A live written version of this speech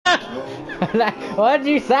What'd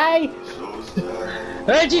you say?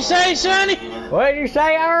 What'd you say, Sonny? What'd you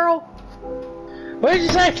say, Earl? What'd you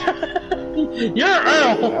say? You're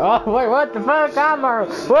Earl. Oh, wait, what the fuck? I'm Earl.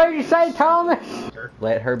 What'd you say, Thomas?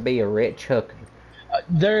 Let her be a rich hooker.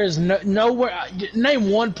 There is nowhere. Name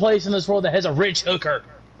one place in this world that has a rich hooker.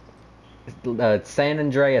 San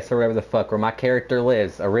Andreas or wherever the fuck where my character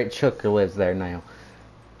lives. A rich hooker lives there now.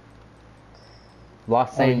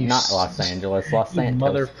 Not Los Angeles, Los Santos.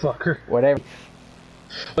 Motherfucker. Whatever.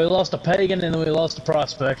 We lost a pagan and then we lost a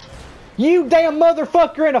prospect. You damn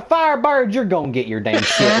motherfucker and a firebird, you're gonna get your damn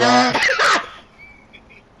shit right.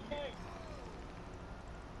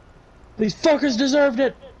 These fuckers deserved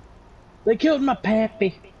it. They killed my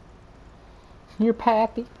pappy. Your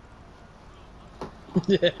pappy?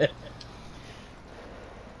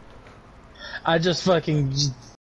 I just fucking